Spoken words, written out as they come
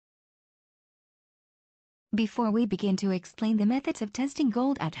Before we begin to explain the methods of testing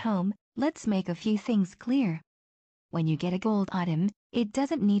gold at home, let's make a few things clear. When you get a gold item, it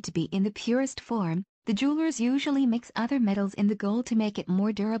doesn't need to be in the purest form. The jewelers usually mix other metals in the gold to make it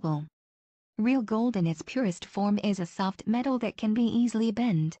more durable. Real gold in its purest form is a soft metal that can be easily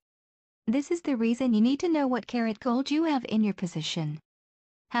bent. This is the reason you need to know what carat gold you have in your possession.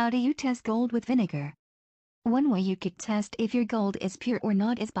 How do you test gold with vinegar? One way you could test if your gold is pure or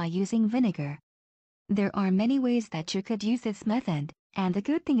not is by using vinegar. There are many ways that you could use this method, and the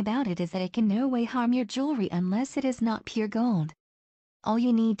good thing about it is that it can no way harm your jewelry unless it is not pure gold. All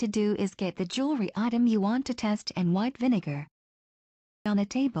you need to do is get the jewelry item you want to test and white vinegar. On a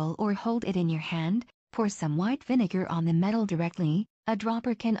table or hold it in your hand, pour some white vinegar on the metal directly. A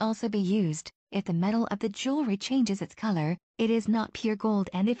dropper can also be used. If the metal of the jewelry changes its color, it is not pure gold,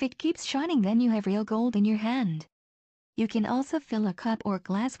 and if it keeps shining, then you have real gold in your hand. You can also fill a cup or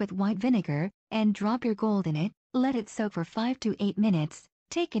glass with white vinegar and drop your gold in it. Let it soak for 5 to 8 minutes.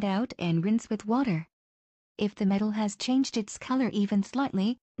 Take it out and rinse with water. If the metal has changed its color even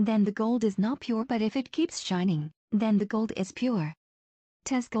slightly, then the gold is not pure, but if it keeps shining, then the gold is pure.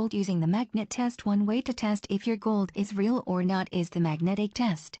 Test gold using the magnet test. One way to test if your gold is real or not is the magnetic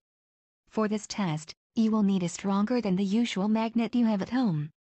test. For this test, you will need a stronger than the usual magnet you have at home.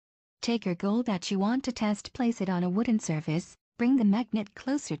 Take your gold that you want to test, place it on a wooden surface, bring the magnet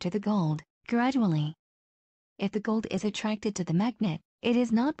closer to the gold, gradually. If the gold is attracted to the magnet, it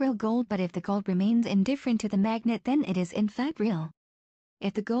is not real gold, but if the gold remains indifferent to the magnet, then it is in fact real.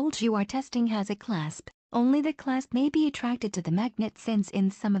 If the gold you are testing has a clasp, only the clasp may be attracted to the magnet, since in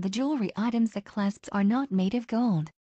some of the jewelry items the clasps are not made of gold.